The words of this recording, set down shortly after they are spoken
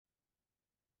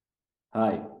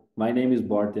Hi, my name is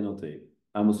Bart Denotté.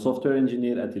 I'm a software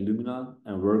engineer at Illumina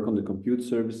and work on the compute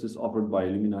services offered by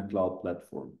Illumina Cloud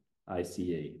Platform,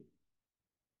 ICA.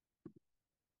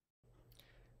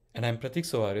 And I'm Pratik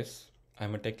Soares.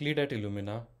 I'm a tech lead at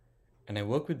Illumina and I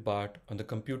work with Bart on the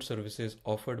compute services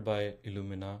offered by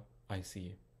Illumina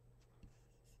ICA.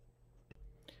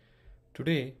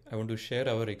 Today, I want to share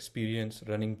our experience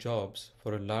running jobs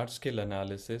for a large-scale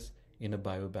analysis in a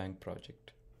biobank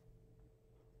project.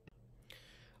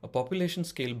 A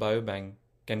population-scale biobank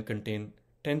can contain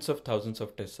tens of thousands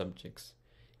of test subjects.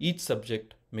 Each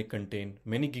subject may contain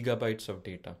many gigabytes of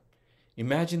data.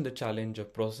 Imagine the challenge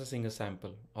of processing a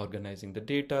sample, organizing the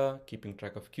data, keeping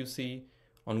track of QC,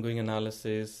 ongoing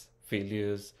analysis,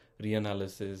 failures,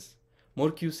 reanalysis, more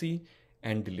QC,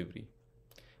 and delivery.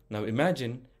 Now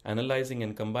imagine analyzing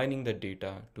and combining the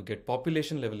data to get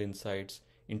population level insights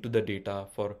into the data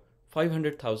for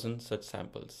 500,000 such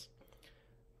samples.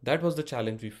 That was the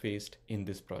challenge we faced in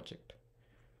this project.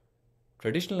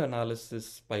 Traditional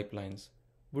analysis pipelines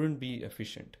wouldn't be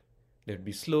efficient. They'd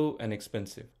be slow and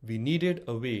expensive. We needed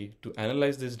a way to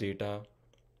analyze this data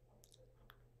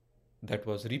that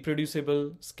was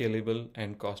reproducible, scalable,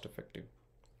 and cost effective.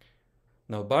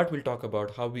 Now Bart will talk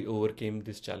about how we overcame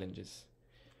these challenges.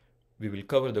 We will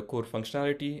cover the core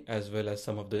functionality as well as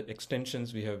some of the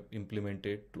extensions we have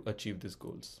implemented to achieve these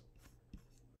goals.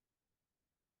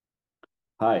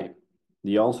 Hi,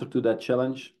 the answer to that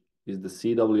challenge is the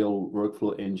CWL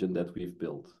workflow engine that we've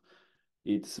built.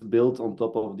 It's built on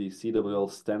top of the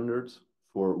CWL standards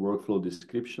for workflow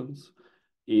descriptions.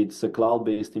 It's a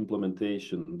cloud-based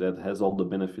implementation that has all the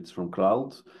benefits from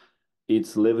cloud.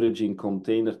 It's leveraging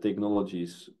container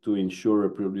technologies to ensure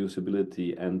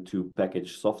reproducibility and to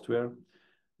package software.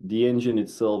 The engine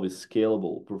itself is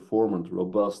scalable, performant,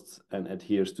 robust, and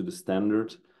adheres to the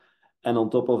standard. And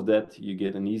on top of that, you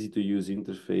get an easy-to-use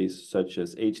interface such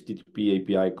as HTTP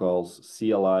API calls,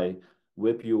 CLI,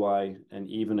 Web UI, and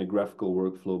even a graphical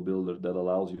workflow builder that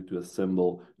allows you to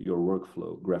assemble your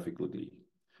workflow graphically.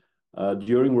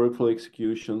 During workflow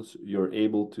executions, you're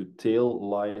able to tail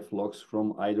live logs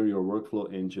from either your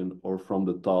workflow engine or from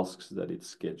the tasks that it's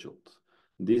scheduled.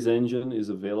 This engine is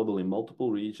available in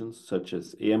multiple regions such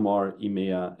as AMR,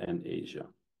 EMEA, and Asia.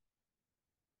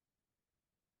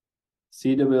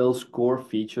 CWL's core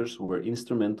features were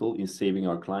instrumental in saving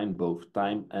our client both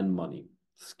time and money.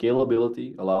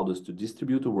 Scalability allowed us to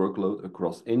distribute the workload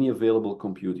across any available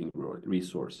computing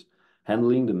resource,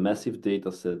 handling the massive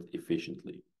data set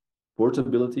efficiently.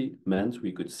 Portability meant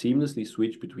we could seamlessly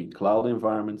switch between cloud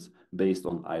environments based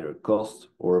on either cost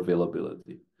or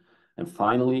availability. And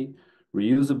finally,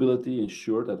 reusability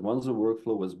ensured that once a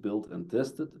workflow was built and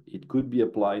tested, it could be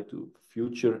applied to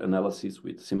future analyses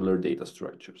with similar data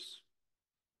structures.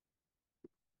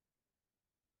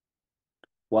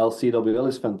 While CWL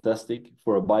is fantastic,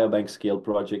 for a biobank scale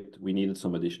project, we needed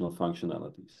some additional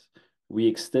functionalities. We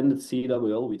extended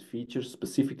CWL with features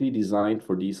specifically designed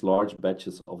for these large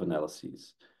batches of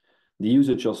analyses. The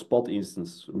usage of spot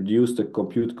instance reduced the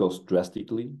compute cost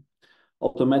drastically.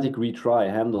 Automatic retry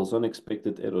handles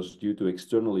unexpected errors due to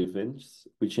external events,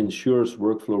 which ensures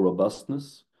workflow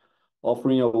robustness.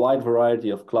 Offering a wide variety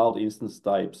of cloud instance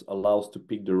types allows to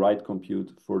pick the right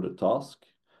compute for the task.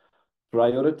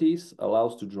 Priorities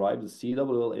allows to drive the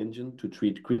CWL engine to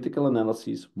treat critical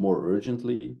analyses more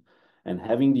urgently, and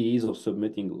having the ease of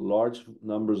submitting large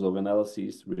numbers of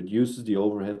analyses reduces the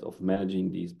overhead of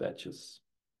managing these batches.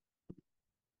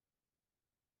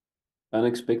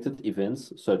 Unexpected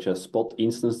events, such as spot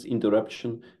instance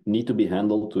interruption, need to be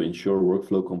handled to ensure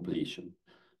workflow completion.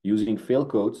 Using fail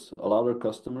codes allow our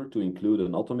customer to include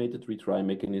an automated retry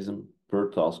mechanism per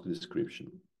task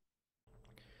description.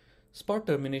 Spot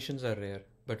terminations are rare,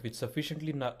 but with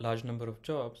sufficiently large number of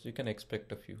jobs, you can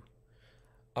expect a few.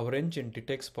 Our engine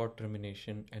detects spot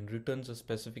termination and returns a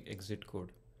specific exit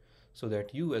code so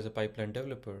that you as a pipeline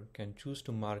developer can choose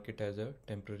to mark it as a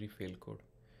temporary fail code.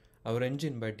 Our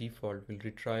engine by default will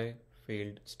retry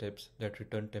failed steps that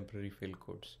return temporary fail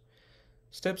codes.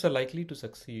 Steps are likely to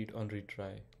succeed on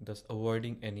retry, thus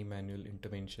avoiding any manual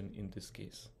intervention in this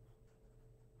case.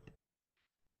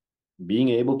 Being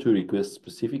able to request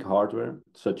specific hardware,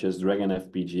 such as Dragon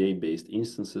FPGA-based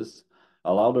instances,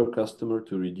 allowed our customer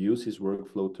to reduce his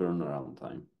workflow turnaround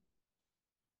time.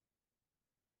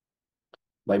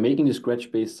 By making the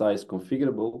scratch-based size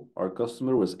configurable, our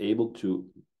customer was able to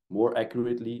more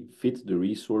accurately fit the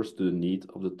resource to the need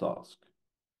of the task.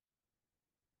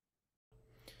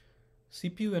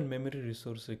 CPU and memory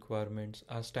resource requirements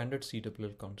are standard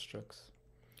CWL constructs.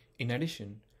 In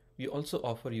addition, we also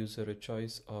offer user a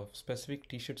choice of specific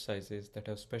t-shirt sizes that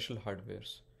have special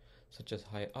hardwares. such as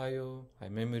high I/O, high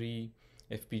memory,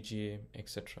 FPGA,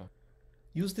 etc.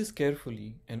 Use this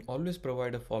carefully and always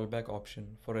provide a fallback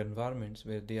option for environments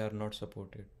where they are not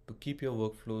supported to keep your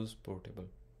workflows portable.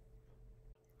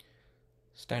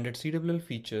 Standard CWL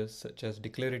features such as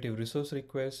declarative resource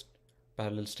request,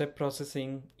 parallel step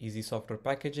processing, easy software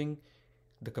packaging,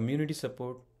 the community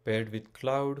support paired with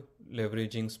cloud,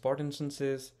 leveraging spot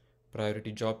instances,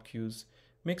 priority job queues,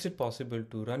 makes it possible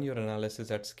to run your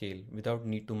analysis at scale without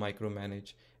need to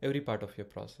micromanage every part of your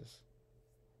process.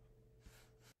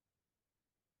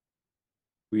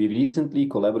 We recently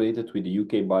collaborated with the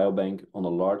UK Biobank on a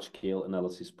large-scale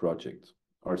analysis project.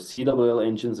 Our CWL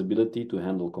engine's ability to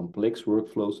handle complex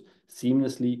workflows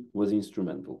seamlessly was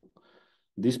instrumental.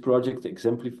 This project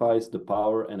exemplifies the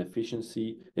power and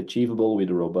efficiency achievable with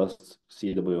a robust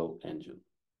CWL engine.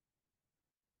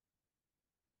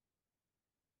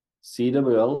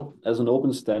 CWL as an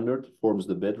open standard forms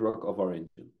the bedrock of our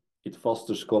engine. It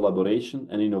fosters collaboration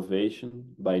and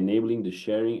innovation by enabling the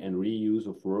sharing and reuse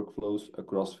of workflows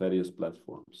across various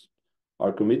platforms.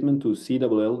 Our commitment to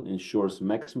CWL ensures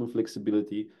maximum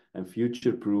flexibility and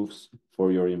future proofs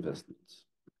for your investments.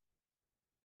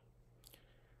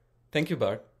 Thank you,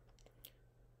 Bart.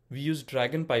 We use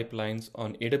Dragon pipelines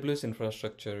on AWS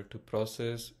infrastructure to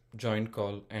process, joint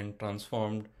call, and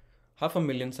transformed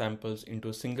 500,000 samples into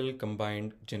a single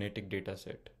combined genetic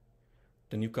dataset.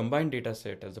 The new combined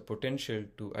dataset has the potential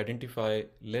to identify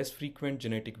less frequent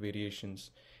genetic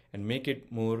variations and make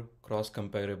it more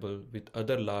cross-comparable with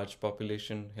other large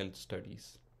population health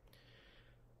studies.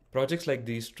 Projects like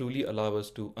these truly allow us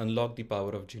to unlock the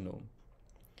power of genome.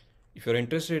 If you're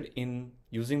interested in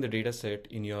using the dataset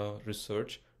in your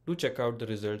research, do check out the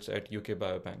results at UK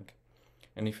Biobank.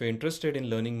 And if you're interested in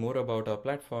learning more about our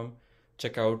platform,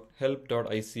 check out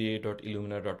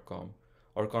help.ica.illumina.com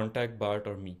or contact Bart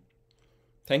or me.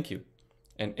 Thank you,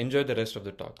 and enjoy the rest of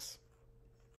the talks.